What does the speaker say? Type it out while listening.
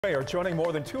Mayor joining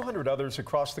more than 200 others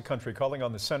across the country calling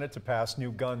on the Senate to pass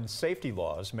new gun safety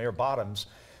laws. Mayor Bottoms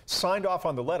signed off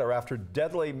on the letter after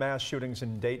deadly mass shootings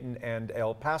in Dayton and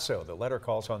El Paso. The letter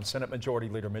calls on Senate Majority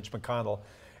Leader Mitch McConnell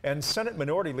and Senate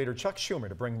Minority Leader Chuck Schumer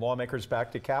to bring lawmakers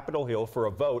back to Capitol Hill for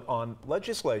a vote on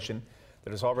legislation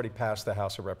that has already passed the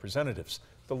House of Representatives.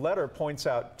 The letter points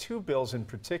out two bills in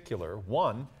particular.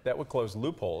 One that would close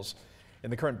loopholes in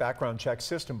the current background check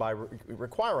system by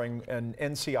requiring an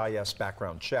NCIS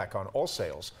background check on all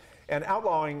sales and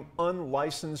outlawing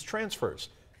unlicensed transfers.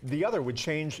 The other would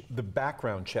change the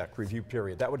background check review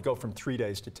period. That would go from 3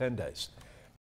 days to 10 days.